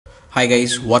Hi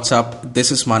guys, what's up?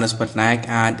 This is Manas Patnaik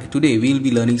and today we'll be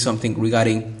learning something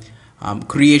regarding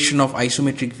creation of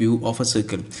isometric view of a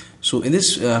circle. So in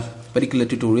this particular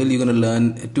tutorial you're going to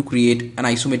learn to create an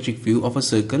isometric view of a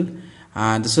circle,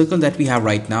 and the circle that we have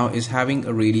right now is having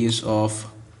a radius of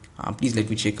please let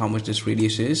me check how much this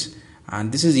radius is,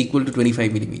 and this is equal to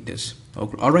 25 millimeters.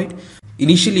 Okay, alright.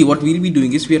 Initially what we'll be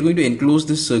doing is we are going to enclose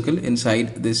this circle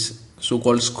inside this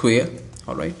so-called square.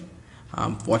 Alright,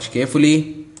 watch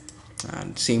carefully.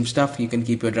 And same stuff, you can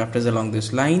keep your drafters along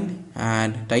this line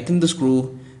and tighten the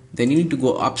screw. Then you need to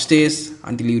go upstairs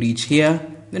until you reach here,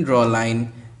 then draw a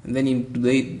line, and then you need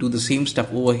to do the same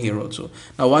stuff over here also.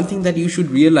 Now one thing that you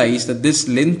should realize, that this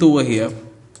length over here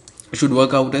should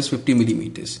work out as 50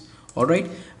 millimeters. Alright,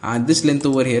 and this length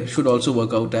over here should also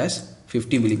work out as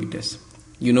 50 millimeters.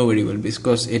 You know very well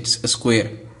because it's a square.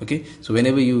 Okay, so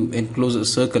whenever you enclose a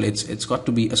circle, it's got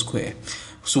to be a square.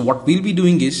 So what we'll be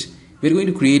doing is we're going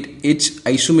to create its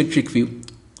isometric view,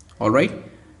 alright,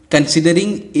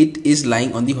 considering it is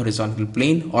lying on the horizontal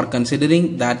plane, or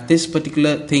considering that this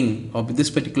particular thing or this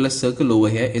particular circle over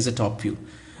here is a top view.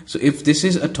 So if this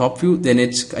is a top view, then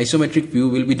its isometric view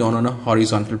will be done on a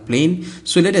horizontal plane.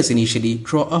 So let us initially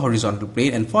draw a horizontal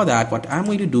plane, and for that what I'm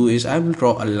going to do is I will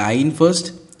draw a line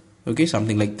first, okay,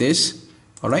 something like this,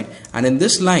 alright, and in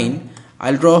this line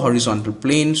I'll draw a horizontal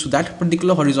plane. So that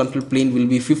particular horizontal plane will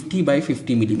be 50 by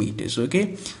 50 millimeters.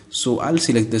 Okay, so I'll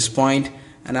select this point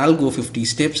and I'll go 50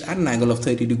 steps at an angle of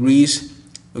 30 degrees.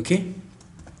 Okay,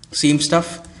 same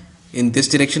stuff in this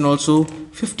direction also,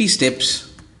 50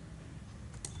 steps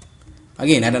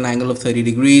again at an angle of 30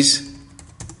 degrees.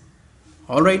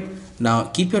 Alright, now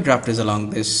keep your drafters along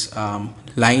this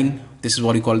line. This is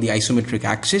what you call the isometric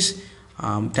axis.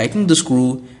 Tighten the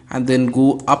screw and then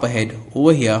go up ahead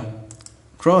over here.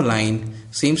 Draw a line.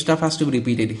 Same stuff has to be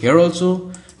repeated here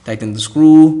also. Tighten the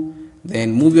screw,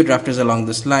 then move your drafters along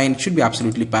this line. It should be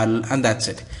absolutely parallel, and that's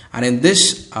it. And in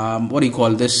this what do you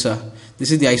call this, this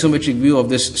is the isometric view of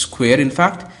this square in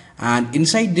fact, and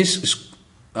inside this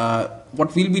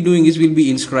what we'll be doing is we'll be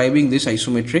inscribing this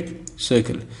isometric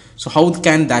circle. So how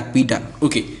can that be done?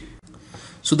 Okay,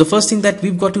 so the first thing that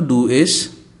we've got to do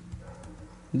is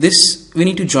this, we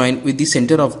need to join with the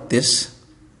center of this.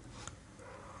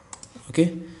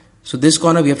 Okay, so this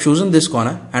corner, we have chosen this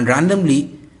corner, and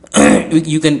randomly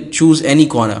you can choose any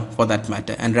corner for that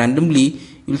matter, and randomly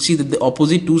you'll see that the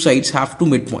opposite two sides have two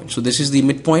midpoints. So this is the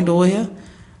midpoint over here,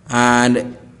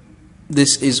 and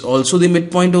this is also the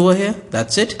midpoint over here.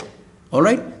 That's it.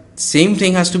 Alright, same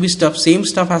thing has to be same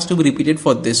stuff has to be repeated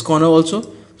for this corner also.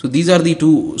 So these are the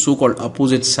two so-called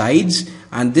opposite sides,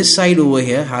 and this side over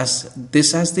here has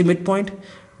this as the midpoint.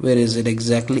 Where is it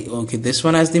exactly? Okay, this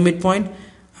one has the midpoint.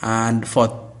 And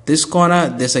for this corner,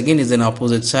 this again is an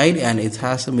opposite side and it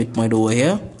has a midpoint over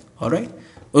here. Alright,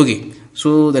 okay,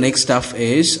 so the next stuff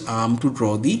is to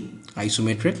draw the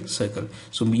isometric circle.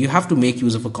 So you have to make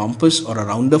use of a compass or a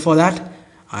rounder for that,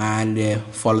 and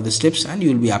follow the steps and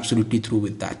you will be absolutely through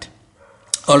with that.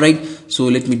 Alright, so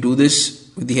let me do this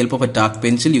with the help of a dark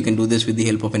pencil. You can do this with the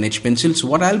help of an edge pencil. So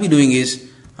what I'll be doing is,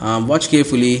 watch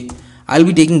carefully, I'll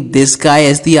be taking this guy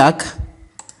as the arc,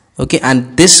 okay,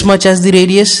 and this much as the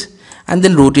radius, and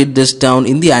then rotate this down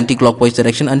in the anti-clockwise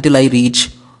direction until I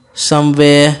reach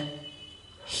somewhere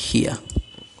here.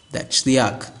 That's the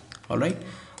arc. Alright,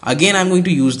 again I'm going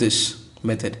to use this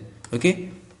method.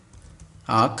 Okay,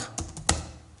 arc,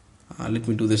 let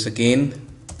me do this again,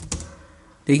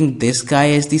 taking this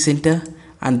guy as the center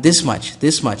and this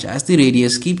much as the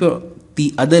radius. Keep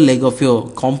the other leg of your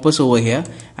compass over here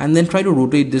and then try to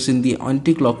rotate this in the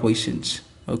anti-clockwise sense,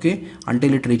 okay,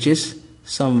 until it reaches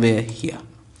somewhere here.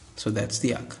 So that's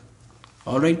the arc.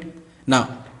 Alright,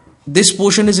 now this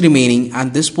portion is remaining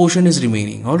and this portion is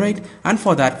remaining. Alright, and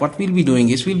for that what we'll be doing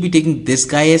is we'll be taking this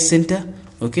guy as center,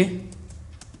 okay,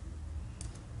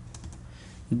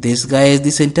 this guy as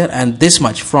the center, and this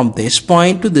much from this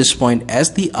point to this point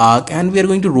as the arc, and we are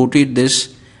going to rotate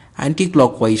this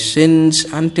anti-clockwise sense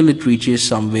until it reaches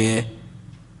somewhere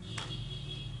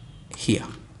here.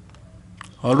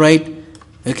 Alright,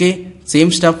 okay,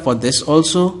 same stuff for this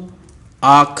also,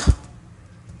 arc,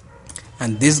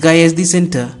 and this guy as the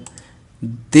center,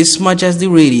 this much as the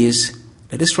radius.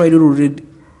 Let us try to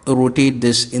rotate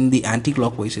this in the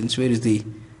anti-clockwise sense. Where is the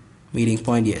meeting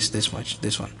point? Yes, this much,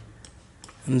 this one,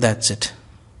 and that's it.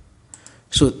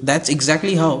 So that's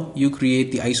exactly how you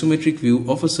create the isometric view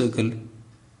of a circle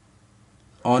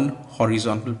on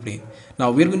horizontal plane. Now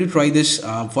we're going to try this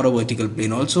for a vertical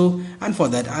plane also, and for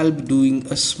that I'll be doing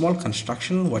a small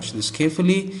construction. Watch this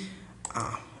carefully.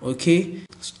 Okay,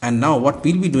 and now what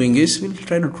we'll be doing is we'll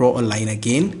try to draw a line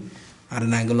again at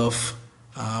an angle of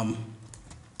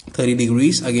 30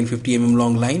 degrees, again 50 mm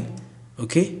long line.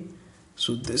 Okay,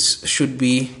 so this should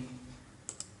be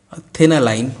a thinner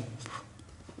line.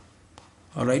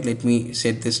 Alright, let me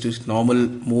set this to normal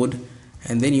mode,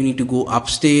 and then you need to go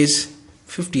upstairs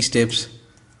 50 steps.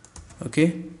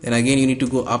 Okay, then again you need to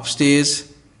go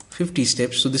upstairs 50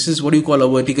 steps. So this is what you call a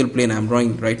vertical plane. I'm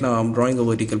drawing right now, I'm drawing a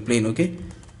vertical plane. Okay,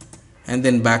 and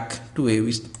then back to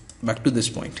this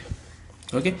point.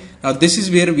 Okay, now this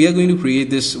is where we are going to create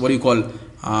this, what you call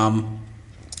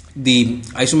the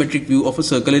isometric view of a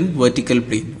circle in vertical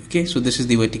plane. Okay, so this is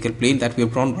the vertical plane that we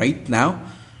have drawn right now.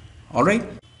 Alright,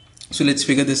 so let's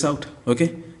figure this out.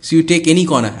 Okay, so you take any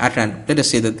corner at random. Let us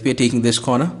say that we are taking this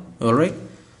corner. Alright,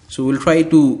 so we'll try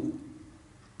to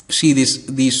see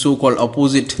these so-called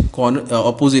opposite corner,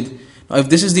 opposite. Now if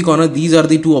this is the corner, these are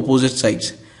the two opposite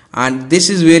sides, and this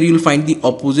is where you'll find the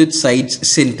opposite side's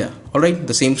center. Alright,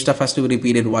 the same stuff has to be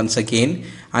repeated once again,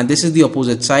 and this is the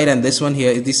opposite side, and this one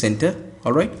here is the center.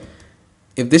 Alright,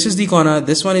 if this is the corner,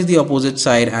 this one is the opposite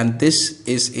side, and this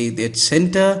is its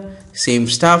center. Same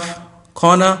stuff,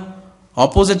 corner,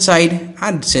 opposite side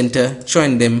and center,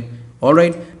 join them.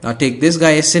 Alright, now take this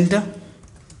guy as center,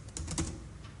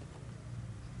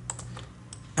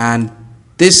 and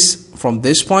this, from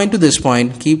this point to this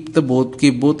point, keep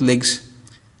both legs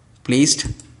placed,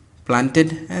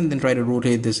 planted, and then try to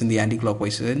rotate this in the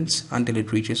anti-clockwise sense until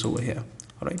it reaches over here.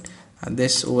 Alright, and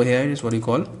this over here is what you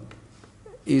call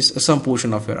is some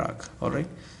portion of your arc. Alright,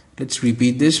 let's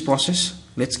repeat this process.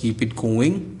 Let's keep it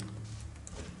going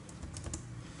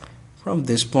from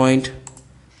this point.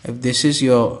 If this is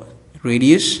your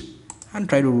radius, and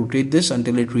try to rotate this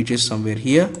until it reaches somewhere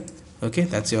here. Okay,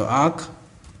 that's your arc.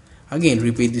 Again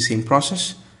repeat the same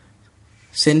process,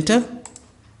 center,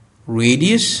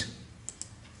 radius,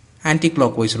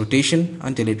 anti-clockwise rotation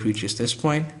until it reaches this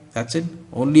point. That's it.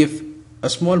 Only if a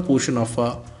small portion of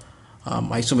a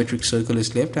isometric circle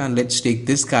is left, and let's take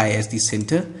this guy as the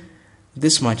center,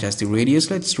 this much as the radius.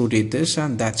 Let's rotate this,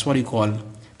 and that's what you call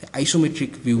the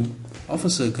isometric view of a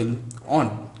circle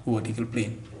on vertical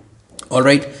plane.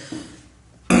 Alright,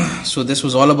 so this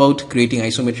was all about creating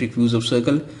isometric views of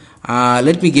circle.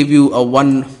 Let me give you a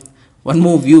one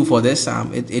more view for this.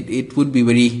 It would be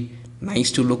very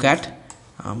nice to look at.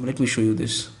 Let me show you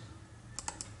this.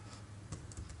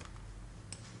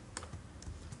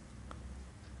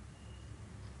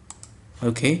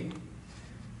 Okay,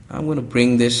 I'm going to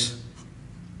bring this.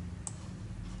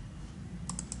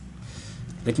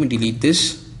 Let me delete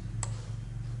this.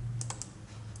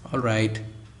 Alright,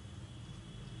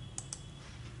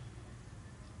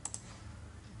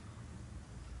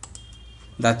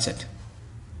 that's it.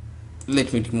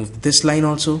 Let me remove this line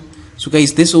also. So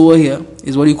guys, this over here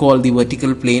is what you call the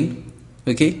vertical plane.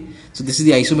 Okay, so this is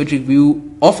the isometric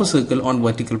view of a circle on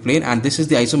vertical plane, and this is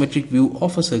the isometric view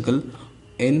of a circle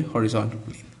in horizontal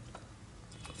plane.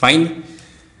 Fine.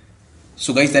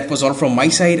 So guys, that was all from my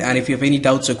side, and if you have any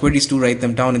doubts or queries, do write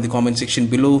them down in the comment section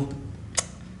below.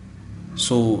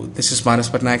 So this is Manas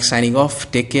Patnaik signing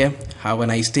off. Take care, have a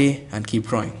nice day, and keep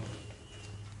drawing.